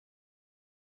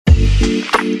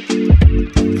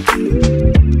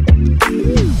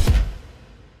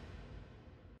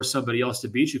Somebody else to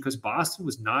beat you, because Boston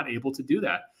was not able to do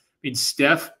that. I mean,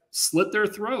 Steph slit their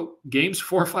throat games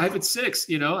 4, 5, and 6.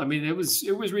 I mean, it was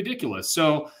ridiculous.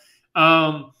 So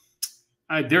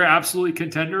they're absolutely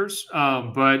contenders,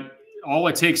 but all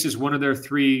it takes is one of their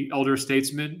 3 elder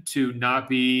statesmen to not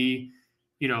be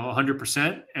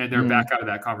 100%, and they're back out of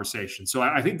that conversation. So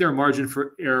I think their margin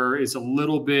for error is a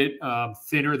little bit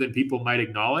thinner than people might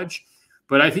acknowledge,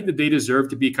 but I think that they deserve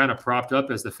to be kind of propped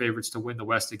up as the favorites to win the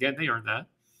West again. They earned that.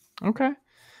 Okay.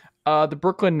 The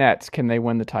Brooklyn Nets, can they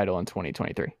win the title in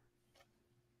 2023?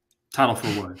 Title for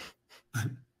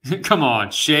what? Come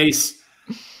on, Chase.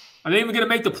 Are they even going to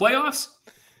make the playoffs?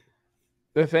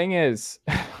 The thing is,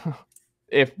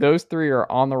 if those 3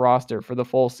 are on the roster for the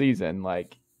full season, I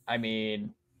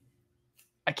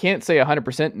can't say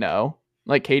 100% no.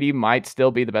 KD might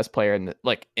still be the best player in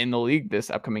the league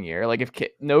this upcoming year. If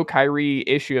no Kyrie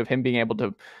issue of him being able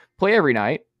to play every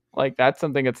night, that's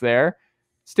something that's there.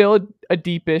 Still a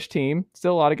deepish team.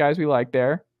 Still a lot of guys we like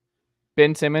there.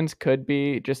 Ben Simmons could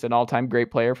be just an all-time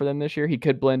great player for them this year. He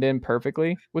could blend in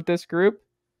perfectly with this group.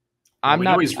 We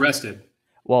know he's rested.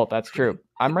 Well, that's true.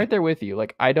 I'm right there with you.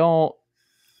 I don't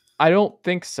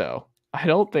think so. I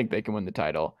don't think they can win the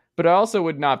title. But I also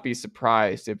would not be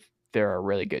surprised if they're a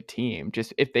really good team.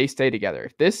 Just if they stay together.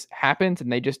 If this happens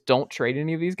and they just don't trade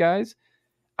any of these guys,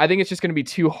 I think it's just going to be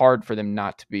too hard for them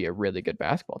not to be a really good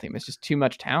basketball team. It's just too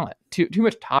much talent, too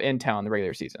much top end talent in the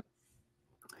regular season.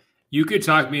 You could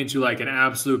talk me into an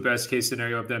absolute best case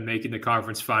scenario of them making the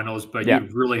conference finals, but you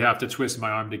really have to twist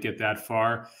my arm to get that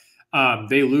far.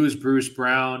 They lose Bruce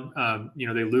Brown.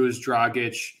 They lose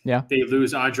Dragic. Yeah. They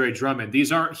lose Andre Drummond.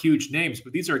 These aren't huge names,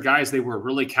 but these are guys they were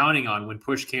really counting on when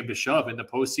push came to shove in the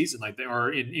postseason.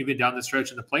 Even down the stretch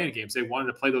in the play-in games, they wanted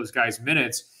to play those guys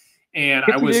minutes. And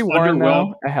I was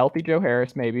underwhelmed. A healthy Joe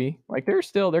Harris, maybe.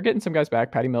 They're getting some guys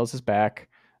back. Patty Mills is back.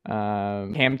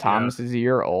 Cam Thomas is a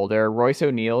year older. Royce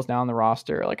O'Neal's now on the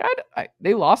roster.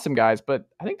 They lost some guys, but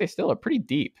I think they still are pretty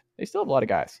deep. They still have a lot of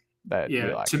guys.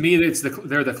 To me,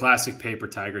 they're the classic paper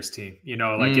Tigers team.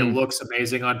 It looks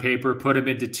amazing on paper. Put them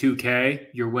into 2K,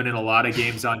 you're winning a lot of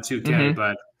games on 2K.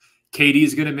 But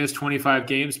KD's going to miss 25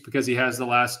 games because he has the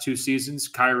last 2 seasons.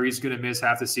 Kyrie's going to miss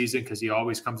half the season because he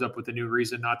always comes up with a new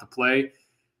reason not to play.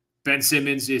 Ben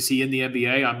Simmons, is he in the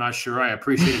NBA? I'm not sure. I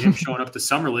appreciated him showing up to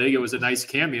Summer League. It was a nice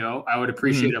cameo. I would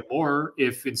appreciate it more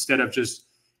if instead of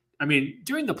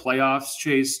during the playoffs,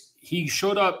 Chase, he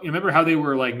showed up. You remember how they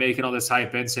were making all this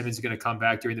hype? Ben Simmons is going to come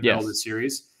back during the middle of the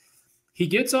series. He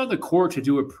gets on the court to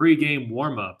do a pregame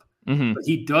warm-up, but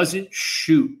he doesn't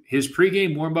shoot. His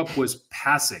pregame warm-up was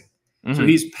passing. So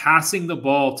he's passing the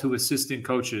ball to assistant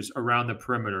coaches around the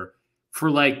perimeter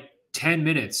for 10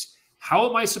 minutes. How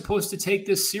am I supposed to take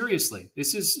this seriously?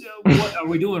 This is what are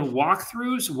we doing?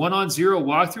 Walkthroughs, 1-on-0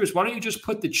 walkthroughs? Why don't you just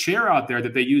put the chair out there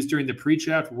that they use during the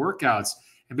pre-draft workouts?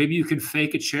 And maybe you can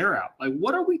fake a chair out.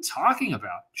 What are we talking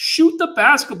about? Shoot the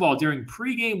basketball during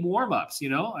pregame warmups.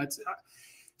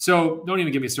 So don't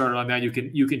even get me started on that.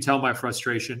 You can tell my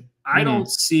frustration. I don't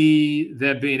see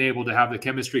them being able to have the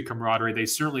chemistry, camaraderie. They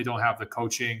certainly don't have the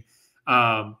coaching.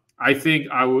 I think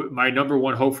my number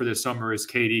one hope for this summer is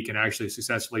KD can actually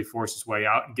successfully force his way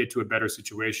out and get to a better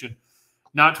situation.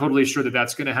 Not totally sure that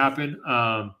that's going to happen.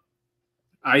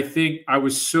 I think I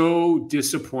was so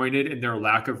disappointed in their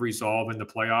lack of resolve in the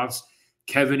playoffs,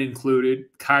 Kevin included,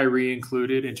 Kyrie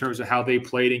included, in terms of how they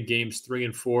played in games 3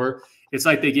 and 4. It's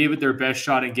like they gave it their best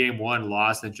shot in game 1,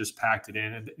 lost, and just packed it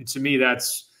in. And to me,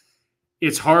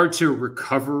 it's hard to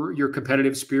recover your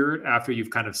competitive spirit after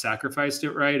you've kind of sacrificed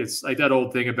it, right? It's like that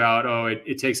old thing about,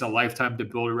 it takes a lifetime to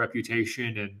build a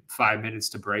reputation and 5 minutes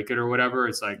to break it or whatever.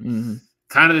 It's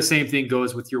kind of the same thing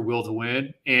goes with your will to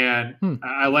win. And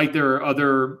I like there are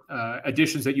other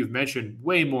additions that you've mentioned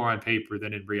way more on paper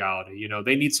than in reality.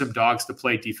 They need some dogs to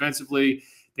play defensively.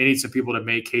 They need some people to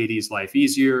make KD's life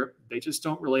easier. They just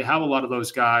don't really have a lot of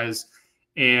those guys.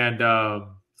 And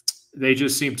they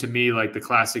just seem to me like the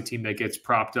classic team that gets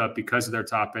propped up because of their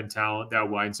top end talent that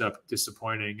winds up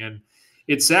disappointing. And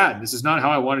it's sad. This is not how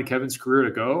I wanted Kevin's career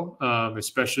to go,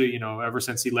 especially, ever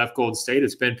since he left Golden State.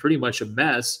 It's been pretty much a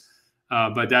mess.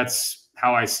 But that's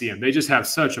how I see them. They just have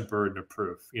such a burden of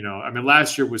proof.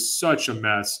 Last year was such a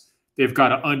mess. They've got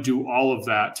to undo all of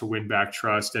that to win back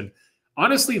trust. And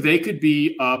honestly, they could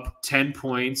be up 10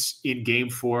 points in game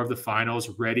 4 of the finals,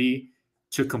 ready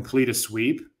to complete a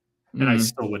sweep. And I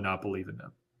still would not believe in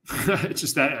them. It's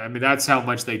just that, that's how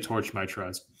much they torch my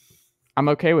trust. I'm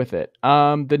okay with it.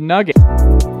 The Nuggets.